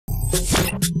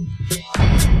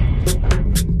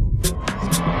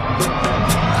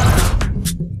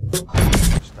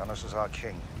our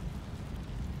king.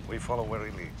 We follow where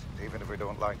he leads, even if we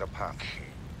don't like the path.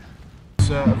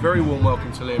 A very warm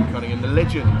welcome to Liam Cunningham, the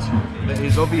legend that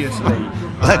is obviously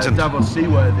Davos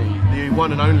Seaworthy, the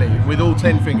one and only, with all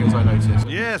 10 fingers, I noticed.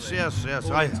 Yes.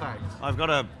 I've got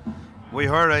a... We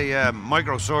heard a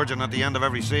microsurgeon at the end of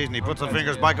every season. He puts the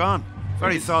fingers back on.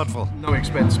 Very thoughtful. No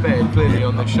expense spared, clearly,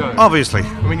 on this show. Obviously.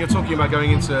 I mean, you're talking about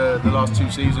going into the last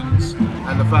 2 seasons,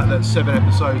 and the fact that 7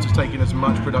 episodes has taken as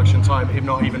much production time, if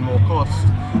not even more cost,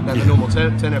 than the normal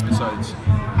 10 episodes.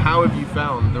 How have you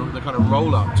found the kind of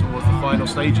roll-up towards the final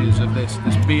stages of this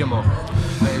behemoth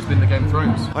that has been the Game of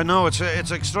Thrones? I know,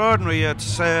 it's extraordinary.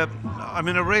 It's I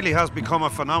mean, it really has become a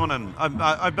phenomenon.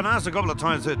 I've been asked a couple of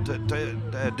times,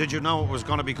 did you know it was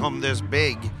going to become this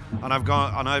big? And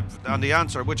and the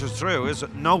answer, which is true, is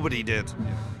that nobody did.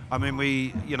 I mean,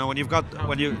 you know, you can't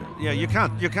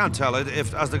tell it.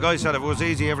 If, as the guy said, if it was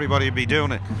easy, everybody would be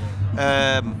doing it.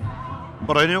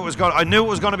 But I knew it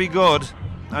was going to be good.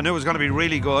 I knew it was going to be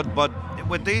really good. But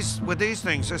with these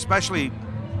things, especially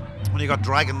when you got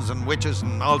dragons and witches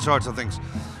and all sorts of things,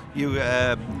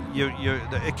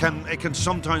 it can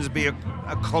sometimes be a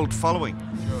cult following.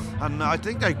 Sure. And I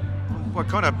think HBO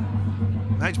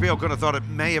could have thought it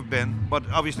may have been, but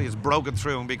obviously it's broken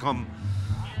through and become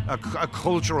a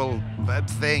cultural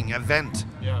event.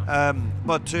 Yeah.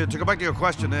 But to go back to your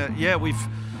question, yeah, we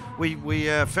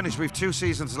finished. We've 2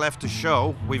 seasons left to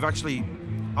show. We've actually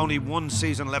only 1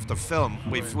 season left to film.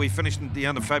 We finished at the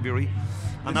end of February.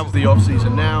 And that was the off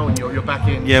season now, and you're back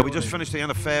in. Yeah, we just finished the end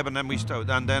of Feb, and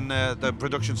then the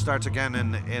production starts again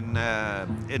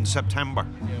in September,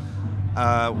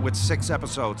 with 6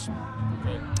 episodes.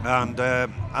 Okay.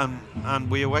 And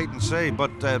we await and see.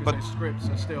 But scripts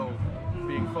are still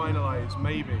being finalised,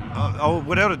 maybe.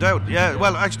 Without a doubt, yeah.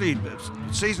 Well, actually,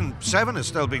 season 7 is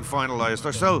still being finalised.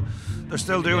 They're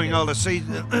still doing all the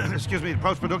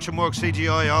post-production work,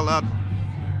 CGI, all that,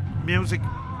 music.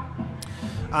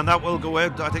 And that will go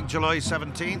out, I think, July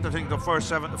 17th. I think the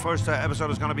first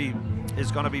episode is going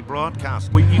to be broadcast.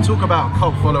 Well, you talk about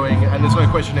cult following, and there's no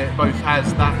question it both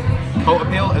has that cult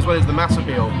appeal as well as the mass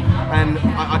appeal. And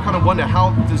I kind of wonder,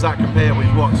 how does that compare with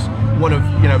what's one of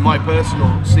my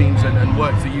personal scenes and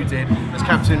works that you did as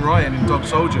Captain Ryan in Dog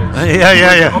Soldiers?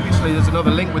 Yeah. Obviously, there's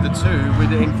another link with the two, with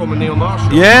the informer Neil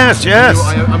Marshall. Yes.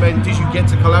 I mean, did you get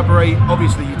to collaborate?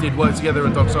 Obviously, you did work together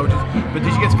in Dog Soldiers, but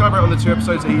did you get to collaborate on the 2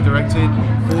 episodes that he directed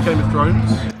for Game of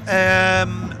Thrones?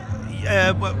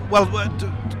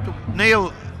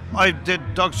 Neil, I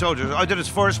did Dog Soldiers. I did his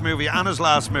first movie and his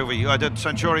last movie. I did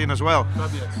Centurion as well.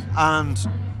 Fabulous. And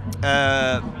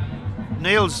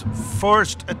Neil's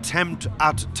first attempt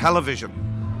at television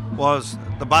was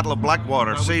the Battle of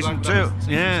Blackwater, season 2.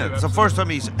 Yeah, it's the first time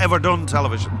he's ever done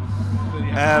television.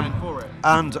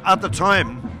 And at the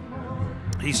time,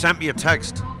 he sent me a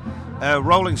text.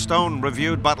 Rolling Stone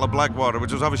reviewed Battle of Blackwater,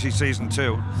 which was obviously season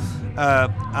 2,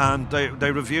 and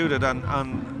they reviewed it, and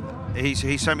he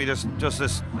sent me this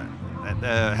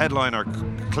headliner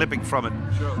clipping from it.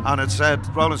 Sure. And it said,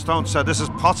 Rolling Stone said, "This is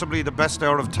possibly the best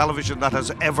hour of television that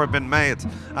has ever been made."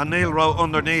 And Neil wrote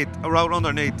underneath,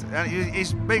 and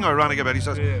he's being ironic about it. He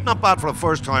says, "Not bad for a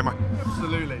first timer."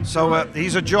 Absolutely. So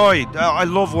he's a joy. I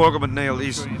love working with Neil.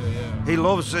 He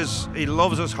loves his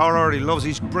horror.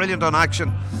 He's brilliant on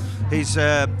action. His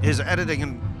editing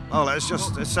and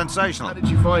it's sensational. How did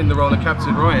you find the role of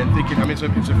Captain Ryan? Thinking, I mean,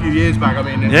 it's a few years back. I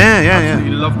mean,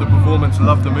 You loved the performance,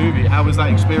 loved the movie. How was that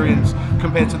experience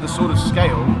compared to the sort of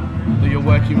scale that you're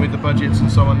working with, the budgets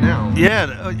and so on now?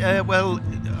 Yeah, well,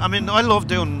 I mean, I love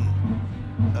doing.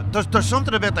 There's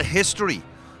something about the history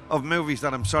of movies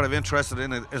that I'm sort of interested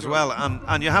in as well,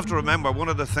 and you have to remember one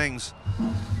of the things.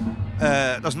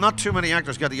 There's not too many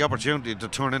actors get the opportunity to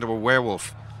turn into a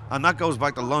werewolf. And that goes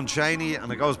back to Lon Chaney,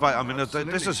 and it goes back. I mean,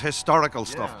 this is historical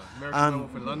stuff. American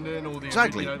Werewolf in London, all the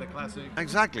the classic.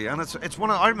 Exactly, and it's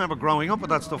one. I remember growing up with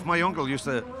that stuff. My uncle used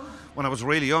to, when I was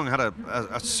really young, had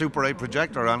a Super 8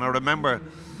 projector, and I remember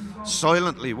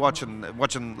silently watching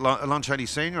Lon Chaney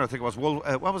Senior. I think it was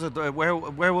what was it?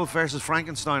 Werewolf versus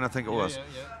Frankenstein. I think it was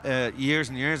years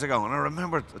and years ago. And I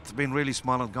remember it being really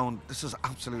small and going, "This is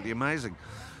absolutely amazing."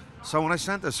 So when I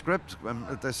sent the script,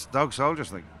 this Dog Soldiers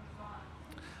thing.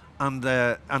 And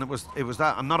it was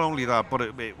that, and not only that, but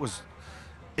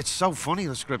it's so funny,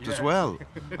 the script as well.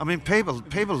 I mean, people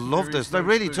love this. They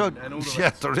really do. Yeah,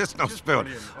 there is no spoon.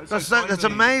 It's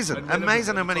amazing,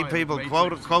 amazing how many people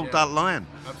quote that line.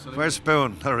 Absolutely. Where's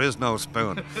spoon? There is no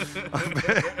spoon.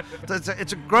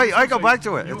 It's a great. I go back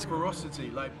to it. Your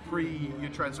ferocity, like pre your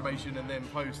transformation and then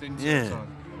post into yeah.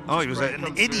 Oh, he was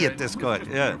an idiot, this guy.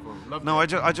 Yeah. No, I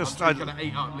just kind of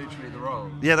ate up literally the role.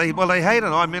 Yeah, they hate it.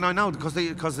 I mean, I know because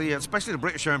especially the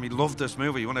British Army loved this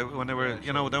movie when they were when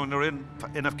they were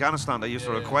in Afghanistan. They used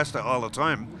to request it all the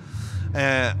time,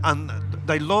 and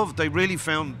they really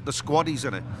found the squaddies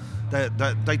in it.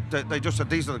 They just said,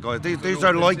 these are the guys. These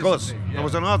are like us. Yeah. There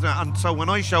was an other, and so when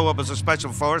I show up as a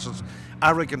special forces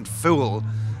arrogant fool.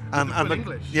 And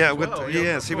English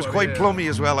yes, he was quite plummy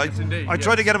as well. I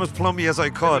tried to get him as plummy as I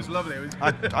could. It was lovely.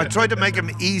 I tried to make him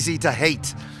easy to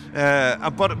hate,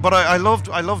 but I loved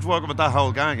working with that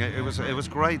whole gang. It was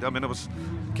great. I mean, it was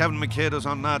Kevin McKidd was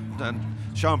on that, and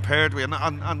Sean Pertwee,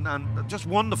 and just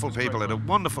wonderful people in it.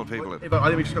 Wonderful people in it. I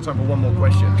think we just got time for one more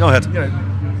question. Go ahead.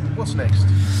 What's next?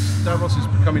 Davos is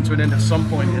coming to an end at some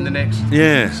point in the next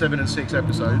 7 and 6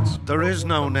 episodes. There is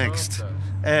no next.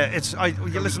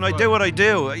 Listen, I do what I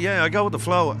do. Yeah, I go with the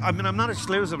flow. I mean, I'm not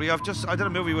exclusively. I did a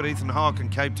movie with Ethan Hawke in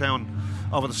Cape Town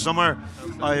over the summer.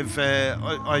 I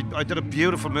did a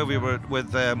beautiful movie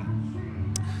with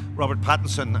Robert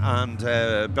Pattinson and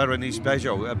Berenice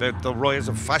Bejo about the rise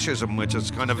of fascism, which is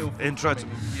kind of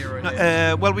interesting.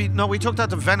 We took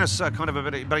that to Venice kind of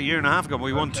about a year and a half ago.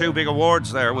 We won 2 big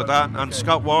awards there with that, and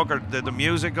Scott Walker did the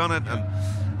music on it,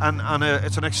 and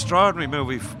it's an extraordinary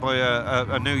movie by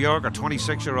a New Yorker,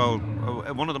 26-year-old,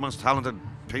 one of the most talented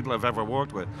people I've ever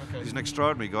worked with. Okay. He's an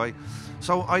extraordinary guy.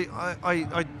 So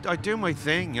I do my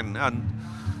thing, and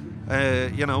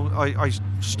I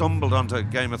stumbled onto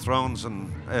Game of Thrones,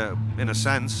 and in a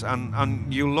sense,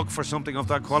 and you look for something of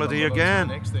that quality again.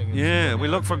 Yeah, we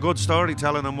look for good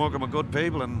storytelling and working with good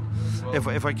people, and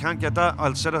if I can't get that,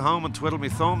 I'll sit at home and twiddle my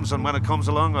thumbs, and when it comes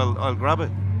along, I'll grab it.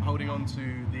 Holding on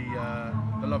to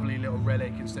the lovely little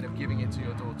relic instead of giving it to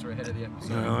your daughter ahead of the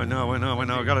episode. I know.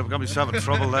 I got myself in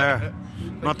trouble there.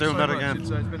 Not doing that again. It's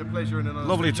been a pleasure and an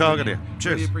lovely talking to you.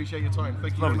 Cheers. Really appreciate your time.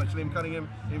 Thank you very much, Liam Cunningham,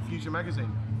 Infusion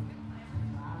Magazine.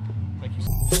 Thank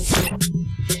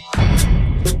you.